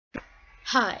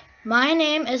Hi, my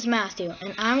name is Matthew,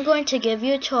 and I'm going to give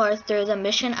you a tour through the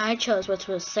mission I chose, which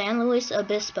was San Luis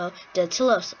Obispo de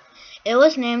Tolosa. It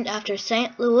was named after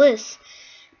St. Louis,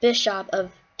 Bishop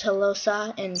of Tolosa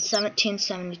in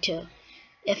 1772.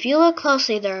 If you look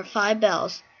closely, there are 5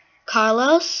 bells: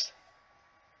 Carlos,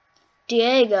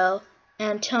 Diego,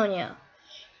 Antonio.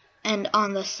 And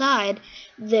on the side,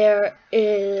 there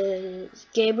is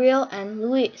Gabriel and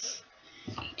Luis.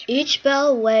 Each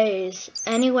bell weighs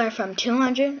anywhere from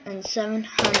 200 and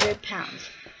 700 pounds.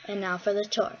 And now for the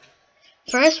tour.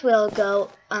 First, we'll go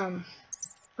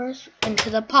into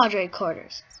the Padre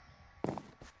quarters.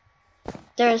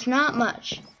 There is not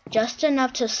much, just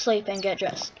enough to sleep and get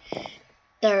dressed.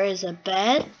 There is a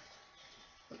bed,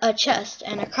 a chest,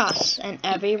 and a cross in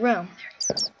every room.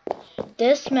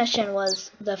 This mission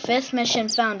was the 5th mission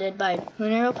founded by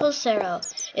Junero Posero.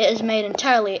 It is made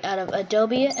entirely out of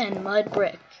adobe and mud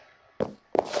brick.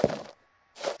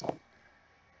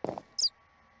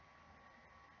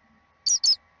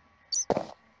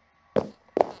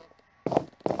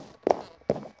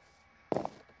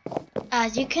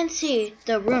 As you can see,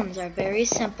 the rooms are very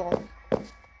simple.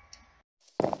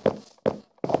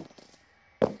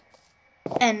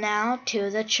 And now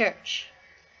to the church.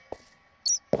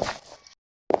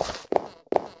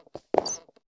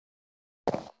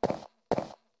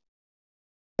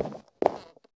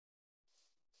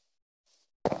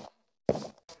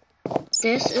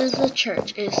 This is the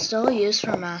church. It is still used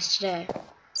for Mass today.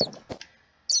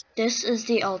 This is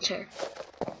the altar.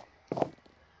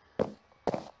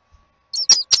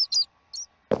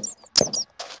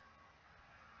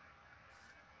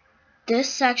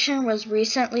 This section was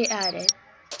recently added.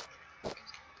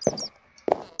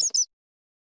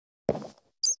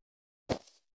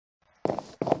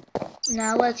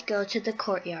 Now let's go to the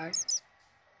courtyard.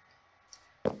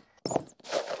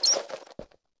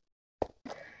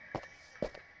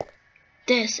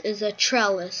 This is a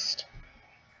trellis.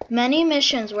 Many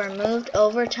missions were moved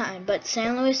over time, but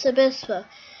San Luis Obispo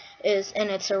is in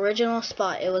its original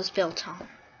spot it was built on.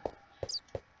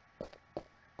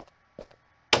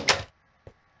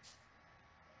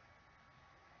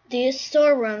 These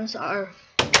storerooms are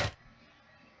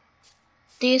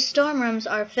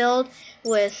filled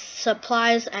with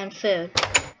supplies and food.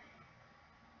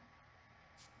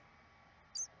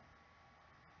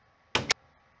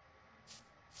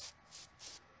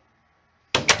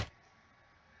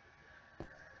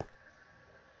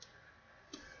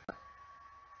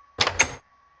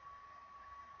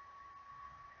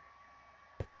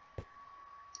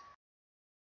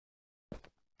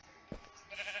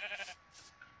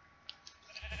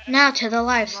 Now to the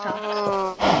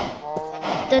livestock.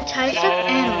 The types of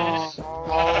animals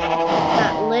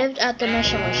that lived at the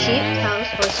mission were sheep, cows,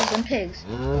 horses, and pigs.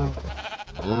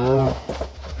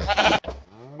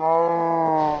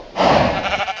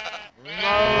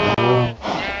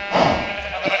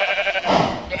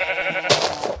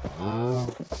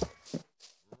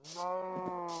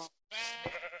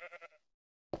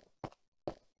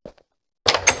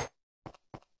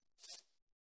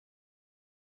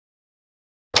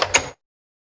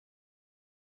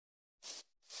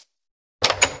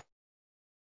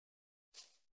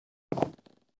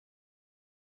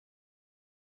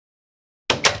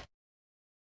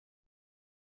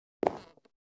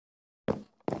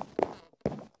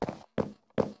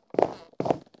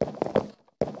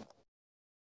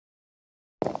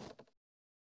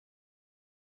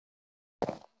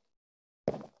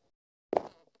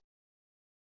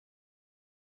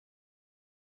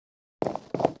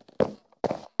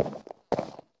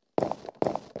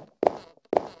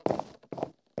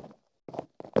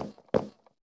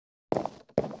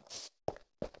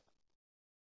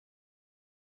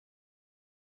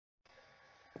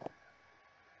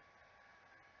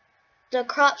 The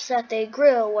crops that they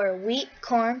grew were wheat,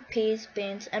 corn, peas,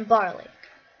 beans, and barley.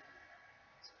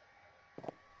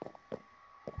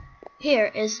 Here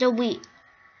is the wheat.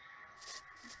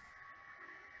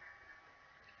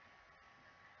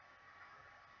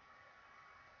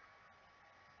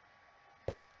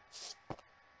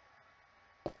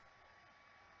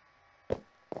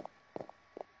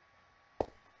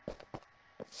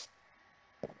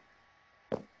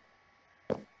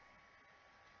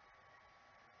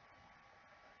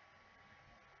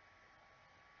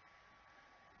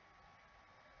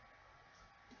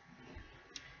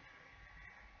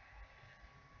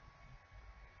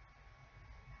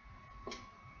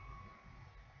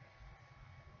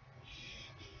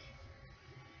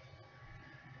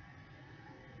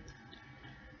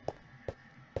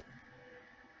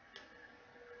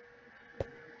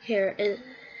 Here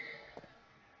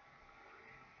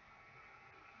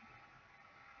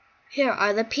Here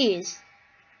are the peas.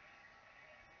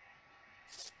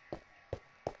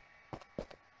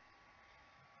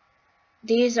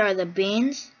 These are the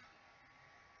beans.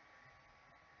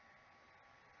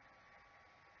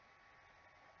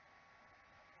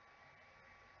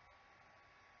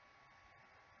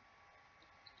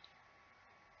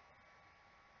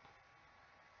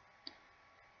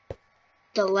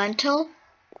 The lentil.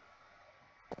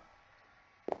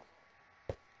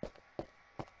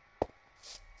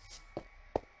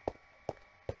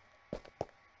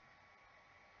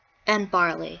 And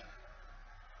barley.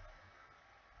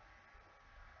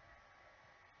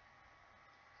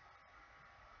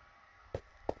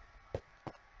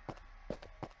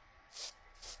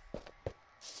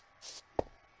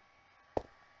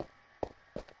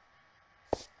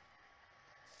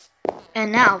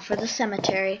 And now for the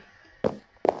cemetery.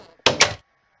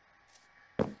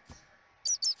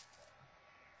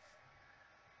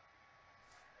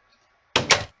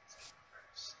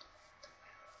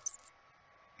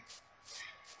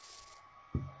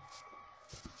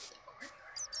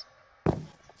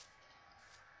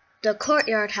 The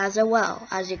courtyard has a well,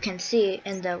 as you can see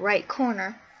in the right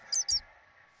corner.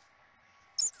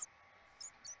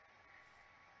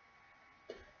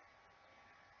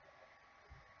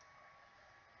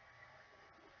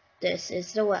 This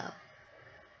is the well.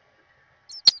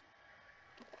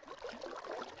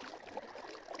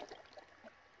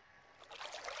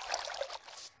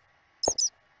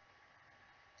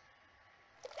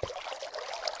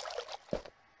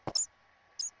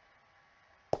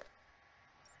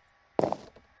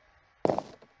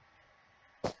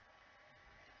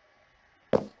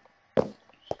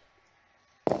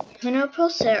 Junipero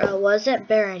Serra wasn't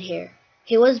buried here.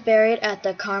 He was buried at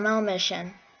the Carmel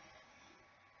Mission.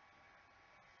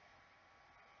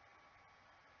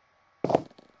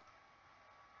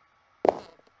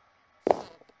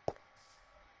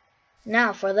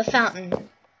 Now for the fountain.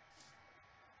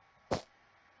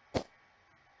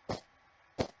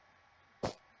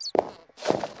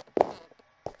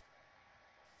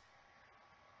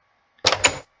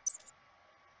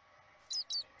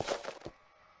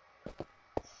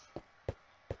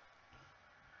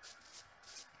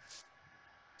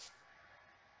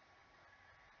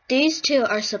 These two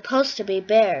are supposed to be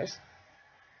bears.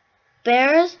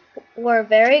 Bears were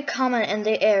very common in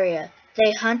the area.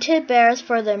 They hunted bears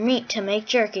for their meat to make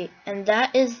jerky, and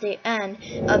that is the end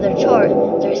of the tour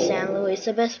through San Luis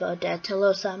Obispo de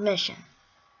Tolosa Mission.